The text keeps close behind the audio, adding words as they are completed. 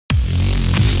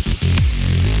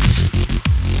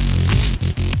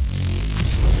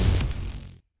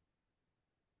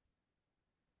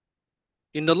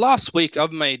In the last week,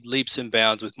 I've made leaps and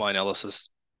bounds with my analysis.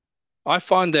 I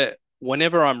find that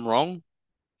whenever I'm wrong,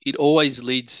 it always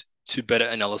leads to better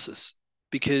analysis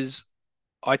because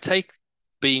I take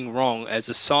being wrong as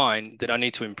a sign that I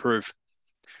need to improve.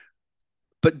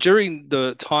 But during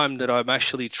the time that I'm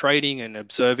actually trading and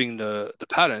observing the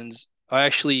patterns, I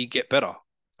actually get better.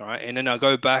 All right. And then I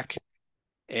go back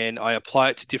and I apply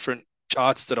it to different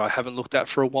charts that I haven't looked at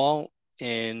for a while.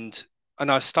 And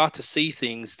I start to see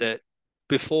things that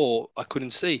before I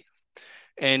couldn't see.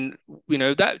 And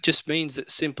that just means that,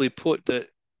 simply put, that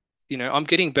I'm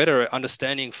getting better at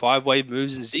understanding five-wave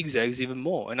moves and zigzags even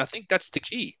more. And I think that's the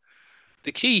key.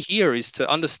 The key here is to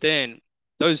understand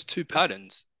those two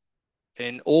patterns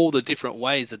and all the different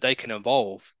ways that they can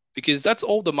evolve, because that's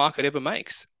all the market ever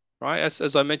makes, right?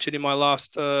 As I mentioned in my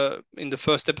last in the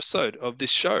first episode of this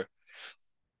show.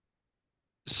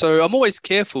 So I'm always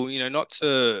careful, not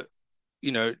to,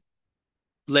 you know,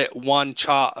 let one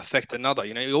chart affect another.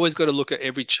 You always got to look at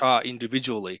every chart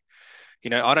individually.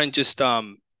 I don't just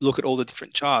look at all the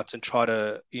different charts and try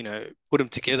to, put them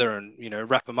together and,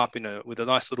 wrap them up in a with a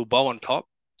nice little bow on top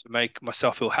to make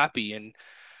myself feel happy. And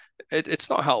it's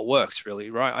not how it works,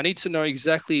 really, right? I need to know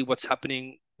exactly what's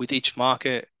happening with each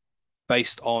market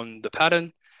based on the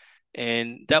pattern,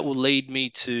 and that will lead me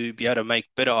to be able to make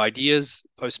better ideas,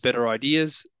 post better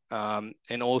ideas,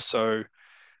 and also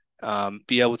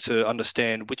be able to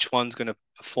understand which one's going to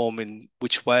perform in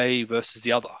which way versus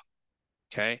the other.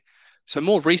 Okay. So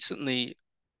more recently,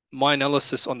 my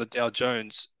analysis on the Dow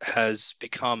Jones has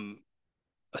become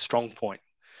a strong point,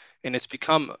 and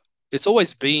it's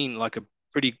always been like a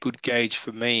pretty good gauge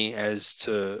for me as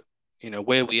to,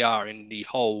 where we are in the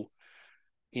whole,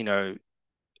 you know,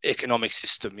 economic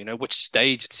system, which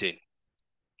stage it's in,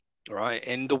 right?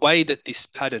 And the way that this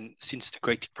pattern since the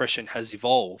Great Depression has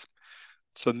evolved,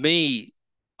 for me,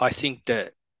 I think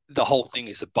that the whole thing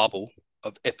is a bubble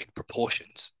of epic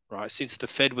proportions, right? Since the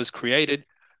Fed was created,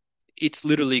 it's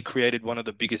literally created one of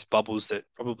the biggest bubbles that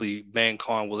probably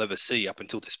mankind will ever see up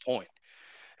until this point.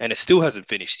 And it still hasn't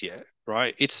finished yet,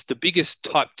 right? It's the biggest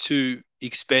type 2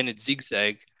 expanded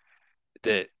zigzag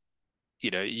that,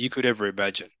 you could ever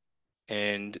imagine.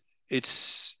 And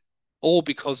it's all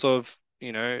because of,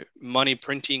 money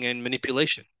printing and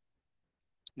manipulation.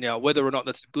 Now, whether or not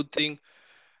that's a good thing,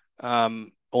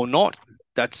 or not,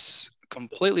 that's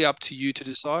completely up to you to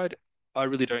decide. I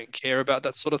really don't care about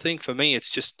that sort of thing. For me,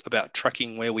 it's just about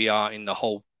tracking where we are in the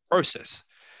whole process.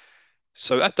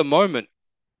 So at the moment,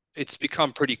 it's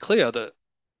become pretty clear that,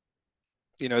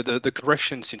 the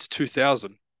correction since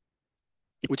 2000,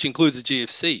 which includes the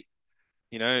GFC,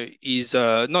 is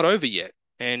not over yet.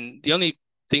 And the only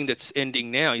thing that's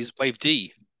ending now is wave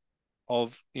D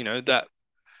of, that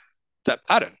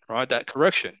pattern, right? That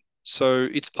correction. So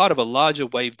it's part of a larger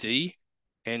wave D,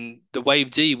 and the wave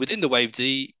D within the wave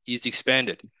D is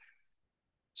expanded.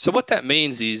 So what that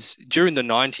means is during the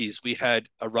 90s, we had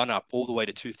a run up all the way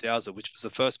to 2000, which was the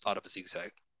first part of a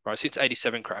zigzag, right? Since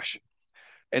 87 crash.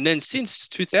 And then since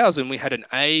 2000, we had an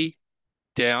A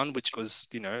down, which was,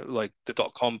 like the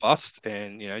dot-com bust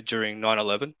and, during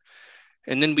 9/11.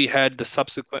 And then we had the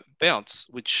subsequent bounce,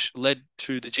 which led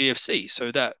to the GFC.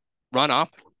 So that run up,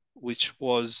 which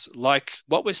was like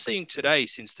what we're seeing today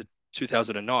since the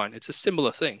 2009, it's a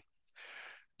similar thing.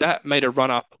 That made a run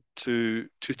up to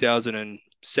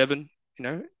 2007,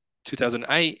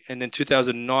 2008, and then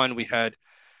 2009 we had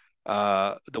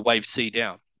the wave C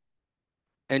down.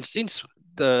 And since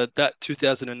that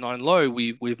 2009 low,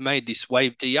 we've made this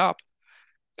wave D up,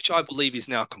 which I believe is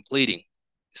now completing.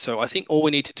 So I think all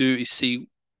we need to do is see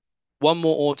one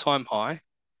more all-time high,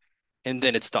 and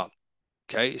then it's done.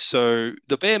 Okay, so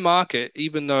the bear market,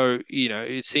 even though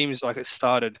it seems like it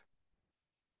started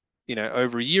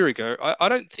over a year ago, I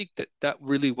don't think that that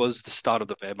really was the start of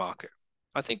the bear market.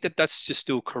 I think that that's just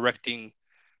still correcting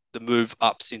the move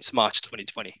up since March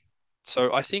 2020.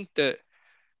 So I think that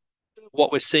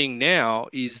what we're seeing now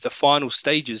is the final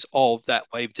stages of that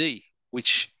wave D,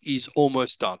 which is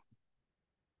almost done.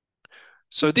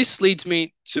 So this leads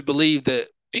me to believe that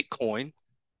Bitcoin,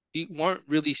 it won't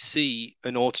really see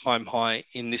an all-time high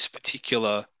in this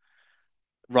particular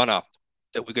run up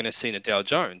that we're going to see in the Dow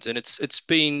Jones. And it's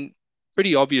been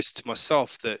pretty obvious to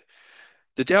myself that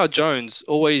the Dow Jones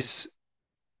always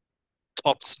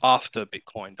tops after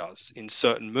Bitcoin does in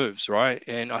certain moves, right?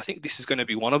 And I think this is going to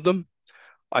be one of them.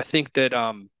 I think that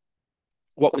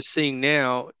what we're seeing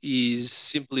now is,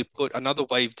 simply put, another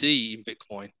wave D in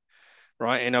Bitcoin,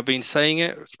 right? And I've been saying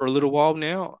it for a little while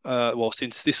now, well,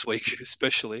 since this week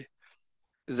especially,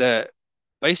 that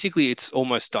basically it's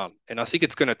almost done. And I think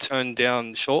it's going to turn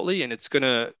down shortly, and it's going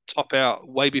to top out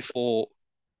way before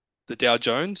the Dow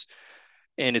Jones.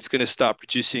 and it's going to start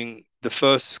producing the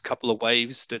first couple of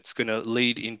waves that's going to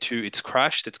lead into its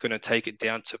crash. That's going to take it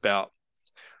down to about,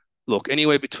 look,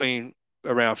 anywhere between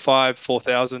around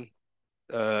 4,000.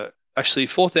 Actually,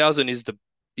 4,000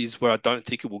 is where I don't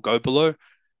think it will go below.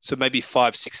 So maybe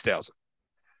 6,000.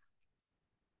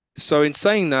 So in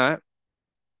saying that,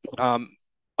 um,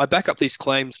 I back up these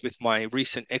claims with my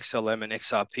recent XLM and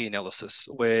XRP analysis,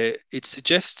 where it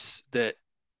suggests that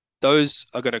those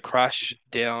are going to crash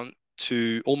down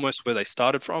to almost where they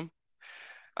started from.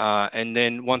 And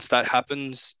then once that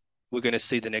happens, we're going to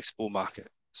see the next bull market.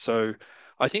 So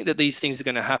I think that these things are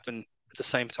going to happen at the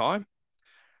same time.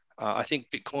 I think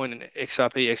Bitcoin and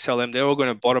XRP, XLM, they're all going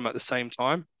to bottom at the same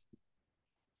time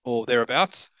or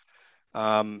thereabouts.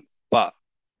 But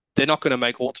they're not going to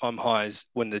make all-time highs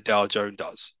when the Dow Jones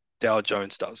does. Dow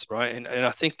Jones does, right? And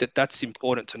I think that that's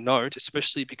important to note,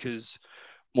 especially because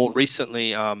more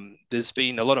recently, there's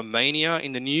been a lot of mania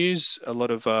in the news, a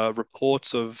lot of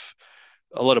reports of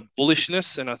a lot of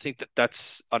bullishness, and I think that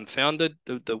that's unfounded.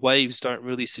 The waves don't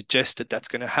really suggest that that's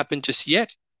going to happen just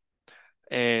yet.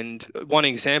 And one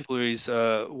example is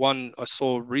one I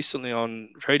saw recently on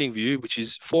TradingView, which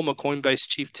is former Coinbase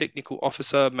chief technical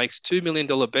officer makes $2 million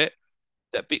bet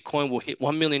that Bitcoin will hit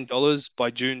 $1 million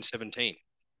by June 17.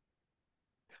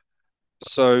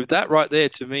 So that right there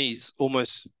to me is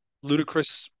almost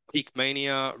ludicrous, peak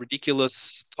mania,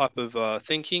 ridiculous type of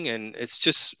thinking, and it's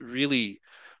just really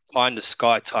pie in the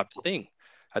sky type thing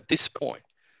at this point.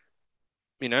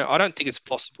 I don't think it's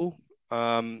possible,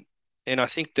 and I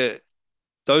think that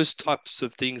those types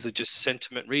of things are just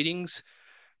sentiment readings.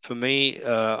 For me,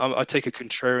 I take a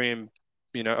contrarian,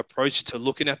 approach to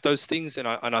looking at those things, and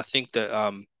I think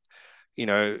that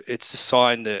it's a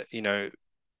sign that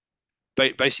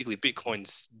basically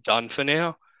Bitcoin's done for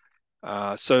now.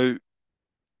 So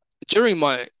during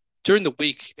my during the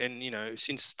week, and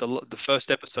since the first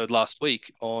episode last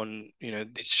week on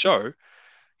this show,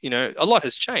 a lot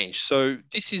has changed. So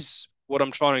this is what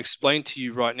I'm trying to explain to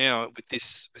you right now with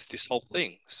this whole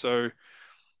thing. So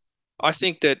I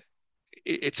think that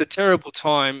it's a terrible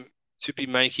time to be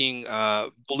making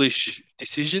bullish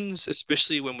decisions,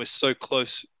 especially when we're so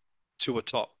close to a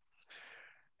top.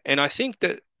 And I think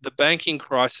that the banking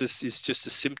crisis is just a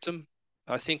symptom.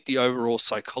 I think the overall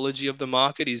psychology of the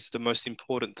market is the most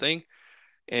important thing.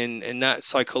 And that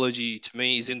psychology to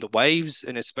me is in the waves.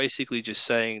 And it's basically just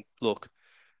saying, look,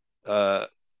 uh,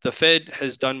 the Fed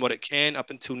has done what it can up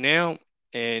until now.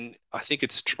 And I think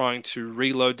it's trying to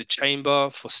reload the chamber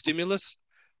for stimulus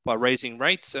by raising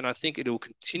rates. And I think it will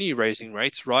continue raising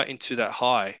rates right into that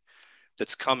high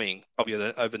that's coming probably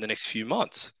over the next few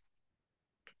months.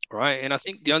 Right. And I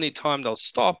think the only time they'll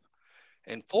stop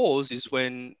and pause is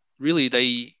when really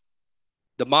the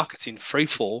market's in free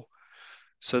fall.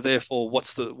 So therefore,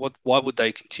 why would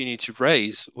they continue to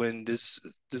raise when there's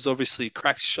obviously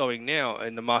cracks showing now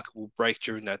and the market will break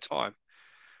during that time?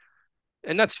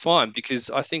 And that's fine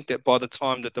because I think that by the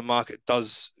time that the market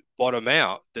does bottom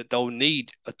out, that they'll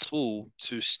need a tool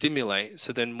to stimulate.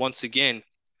 So then once again,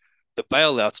 the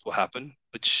bailouts will happen,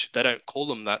 which they don't call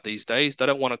them that these days. They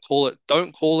don't call it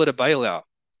a bailout,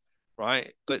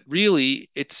 right? But really,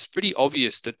 it's pretty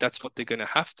obvious that that's what they're going to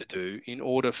have to do in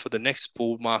order for the next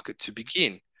bull market to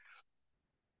begin.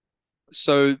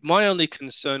 So my only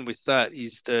concern with that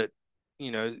is that,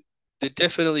 you know, they're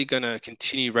definitely going to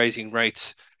continue raising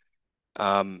rates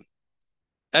um,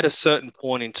 at a certain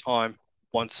point in time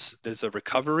once there's a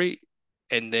recovery.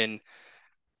 And then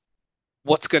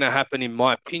what's going to happen, in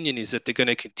my opinion, is that they're going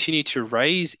to continue to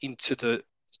raise into the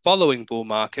following bull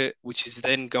market, which is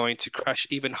then going to crash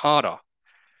even harder.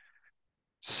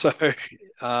 So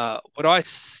what I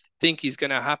think is going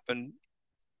to happen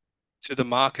to the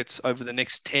markets over the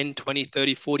next 10, 20,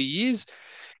 30, 40 years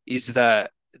is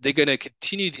that they're going to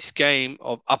continue this game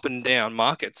of up and down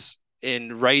markets,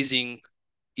 and raising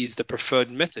is the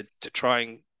preferred method to try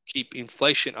and keep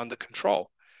inflation under control.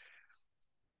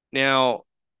 Now,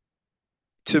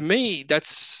 to me,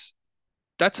 that's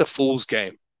a fool's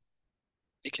game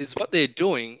because what they're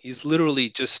doing is literally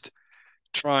just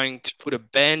trying to put a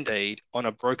band-aid on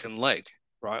a broken leg,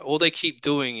 right? All they keep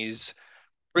doing is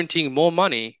printing more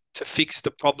money to fix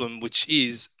the problem, which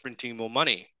is printing more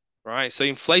money, right? So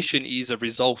inflation is a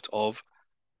result of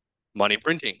money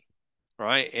printing,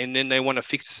 right? And then they want to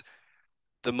fix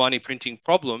the money printing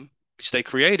problem, which they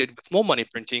created with more money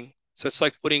printing. So it's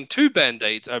like putting two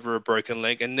band-aids over a broken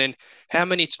leg. And then how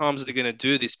many times are they going to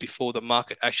do this before the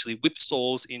market actually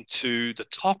whipsaws into the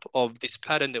top of this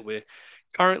pattern that we're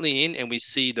currently in, and we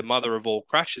see the mother of all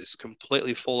crashes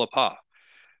completely fall apart?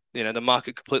 The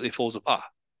market completely falls apart.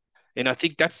 And I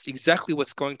think that's exactly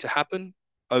what's going to happen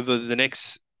over the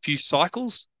next few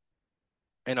cycles.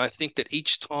 And I think that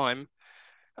each time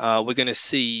we're going to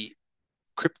see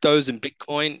cryptos and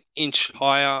Bitcoin inch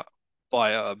higher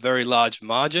by a very large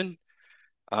margin,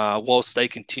 whilst they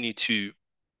continue to,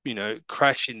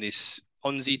 crash in this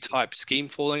Ponzi type scheme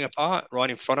falling apart right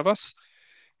in front of us.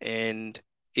 And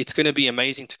it's going to be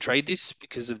amazing to trade this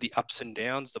because of the ups and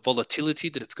downs, the volatility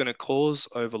that it's going to cause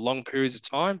over long periods of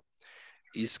time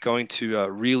is going to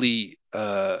really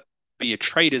be a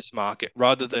trader's market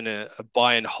rather than a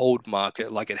buy and hold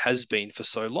market like it has been for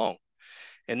so long.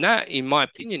 And that, in my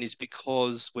opinion, is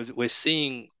because we're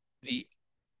seeing the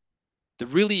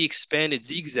really expanded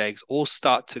zigzags all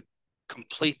start to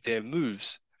complete their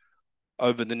moves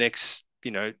over the next,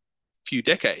 few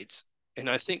decades. And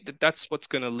I think that that's what's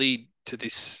going to lead to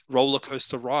this roller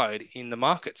coaster ride in the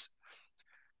markets.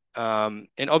 And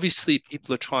obviously,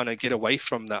 people are trying to get away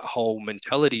from that whole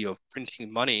mentality of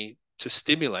printing money to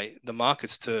stimulate the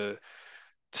markets to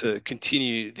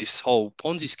continue this whole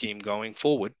Ponzi scheme going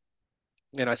forward.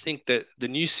 And I think that the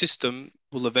new system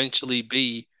will eventually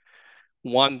be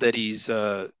one that is,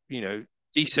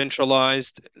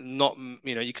 decentralized. Not,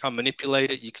 you can't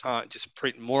manipulate it. You can't just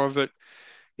print more of it.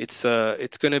 It's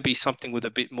going to be something with a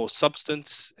bit more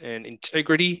substance and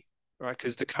integrity, right?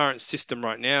 Because the current system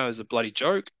right now is a bloody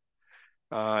joke.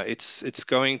 It's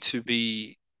going to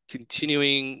be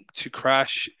continuing to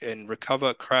crash and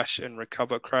recover, crash and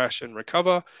recover, crash and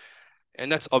recover. And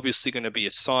that's obviously going to be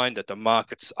a sign that the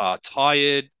markets are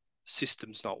tired,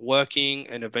 system's not working,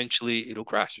 and eventually it'll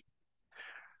crash.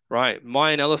 Right.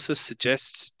 My analysis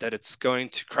suggests that it's going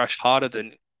to crash harder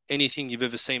than anything you've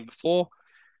ever seen before,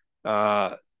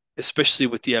 uh, especially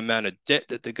with the amount of debt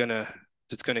that's going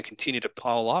to continue to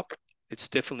pile up. It's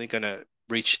definitely going to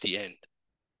reach the end.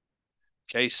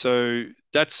 Okay, so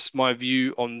that's my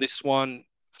view on this one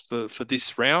for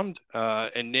this round.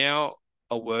 And now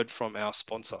a word from our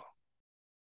sponsor.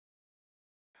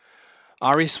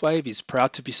 AriasWave is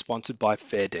proud to be sponsored by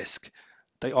Fairdesk.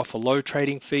 They offer low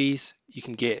trading fees. You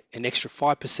can get an extra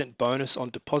 5% bonus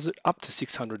on deposit up to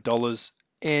 $600,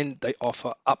 and they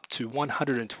offer up to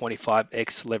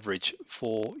 125x leverage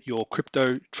for your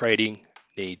crypto trading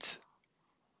needs.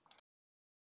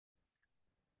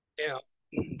 Now,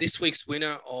 this week's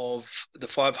winner of the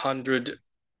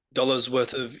 $500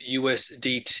 worth of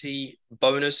USDT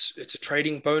bonus, it's a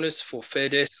trading bonus for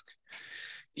Fairdesk,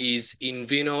 is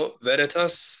Invino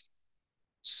Veritas.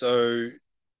 So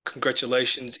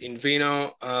congratulations, Invino.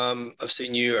 I've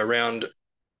seen you around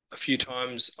a few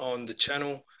times on the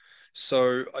channel.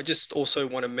 So I just also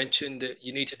want to mention that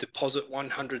you need to deposit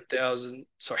 1,000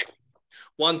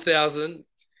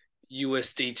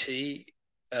 USDT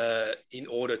in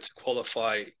order to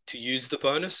qualify to use the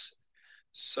bonus.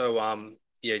 So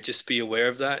yeah, just be aware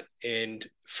of that. And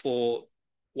for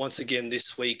once again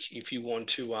this week, if you want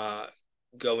to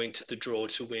go into the draw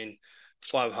to win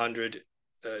 500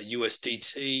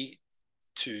 USDT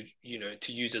to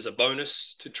use as a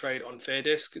bonus to trade on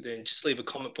Fairdesk, then just leave a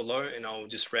comment below and I'll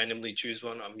just randomly choose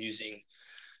one. I'm using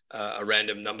a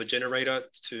random number generator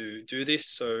to do this.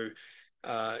 So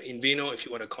Invino, if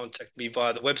you want to contact me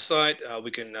via the website,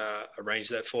 we can arrange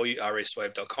that for you,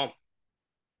 AriasWave.com.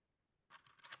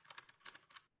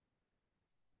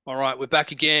 All right, we're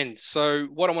back again. So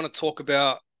what I want to talk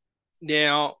about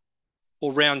now,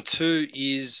 or round two,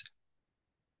 is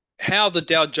how the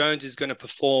Dow Jones is going to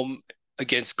perform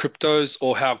against cryptos,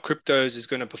 or how cryptos is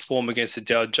going to perform against the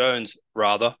Dow Jones,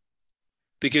 rather.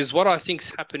 Because what I think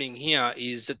is happening here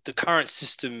is that the current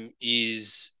system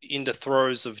is in the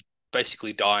throes of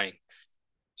basically dying.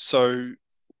 So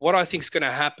what I think is going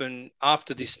to happen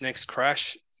after this next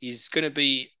crash is going to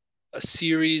be a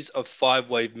series of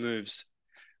 5-wave moves,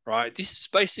 right? This is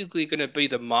basically going to be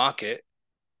the market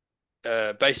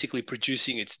basically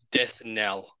producing its death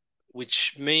knell,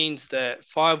 which means that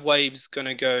 5 waves going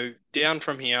to go down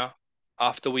from here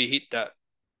after we hit that,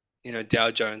 Dow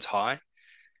Jones high.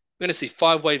 We're going to see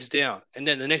 5 waves down, and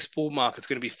then the next bull market is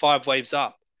going to be 5 waves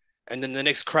up, and then the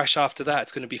next crash after that,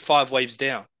 it's going to be 5 waves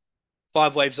down,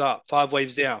 5 waves up, 5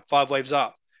 waves down, 5 waves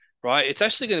up, right? It's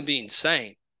actually going to be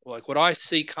insane. Like what I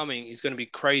see coming is going to be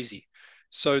crazy.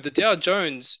 So the Dow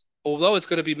Jones, although it's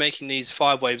going to be making these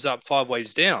 5 waves up, 5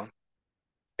 waves down,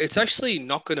 it's actually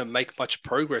not going to make much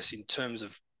progress in terms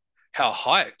of how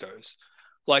high it goes.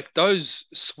 Like those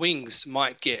swings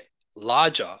might get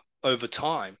larger over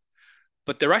time,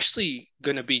 but they're actually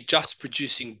going to be just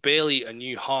producing barely a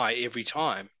new high every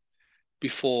time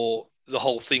before the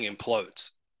whole thing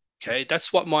implodes. Okay,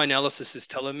 that's what my analysis is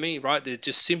telling me, right? They're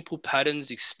just simple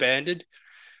patterns expanded.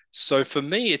 So for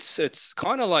me, it's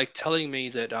kind of like telling me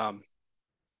that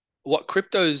what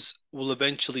cryptos will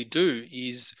eventually do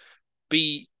is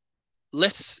be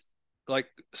less like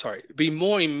sorry, be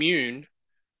more immune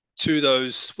to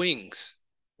those swings,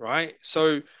 right?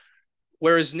 So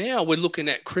whereas now we're looking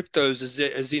at cryptos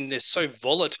as in they're so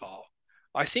volatile.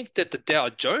 I think that the Dow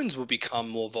Jones will become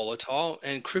more volatile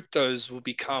and cryptos will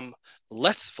become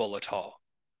less volatile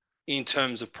in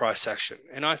terms of price action.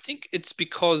 And I think it's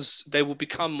because they will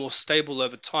become more stable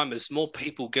over time as more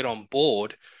people get on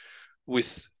board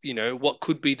with, what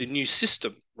could be the new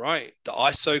system, right? The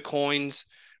ISO coins,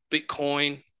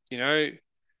 Bitcoin, you know,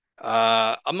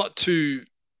 I'm not too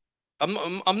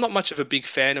I'm not much of a big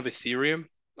fan of Ethereum.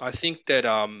 I think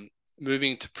that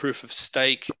moving to proof of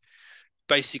stake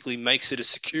basically makes it a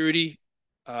security.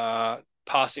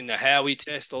 Passing the Howey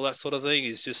test, all that sort of thing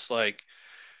is just like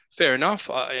fair enough.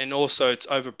 And also it's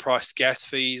overpriced gas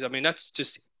fees. I mean, that's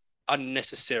just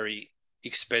unnecessary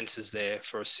expenses there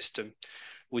for a system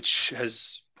which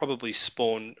has probably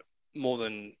spawned more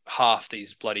than half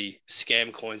these bloody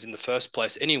scam coins in the first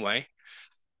place anyway.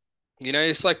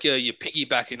 It's like you're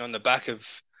piggybacking on the back of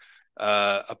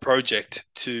a project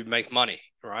to make money,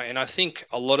 right? And I think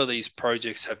a lot of these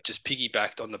projects have just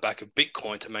piggybacked on the back of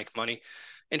Bitcoin to make money.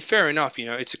 And fair enough,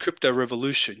 it's a crypto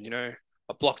revolution,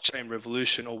 a blockchain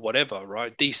revolution or whatever,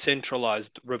 right?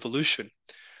 Decentralized revolution.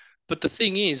 But the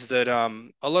thing is that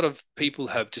a lot of people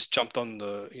have just jumped on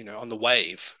the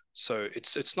wave. So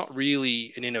it's not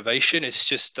really an innovation. It's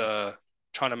just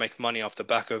trying to make money off the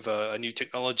back of a new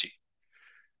technology,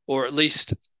 or at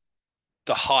least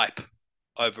the hype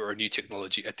over a new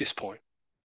technology at this point.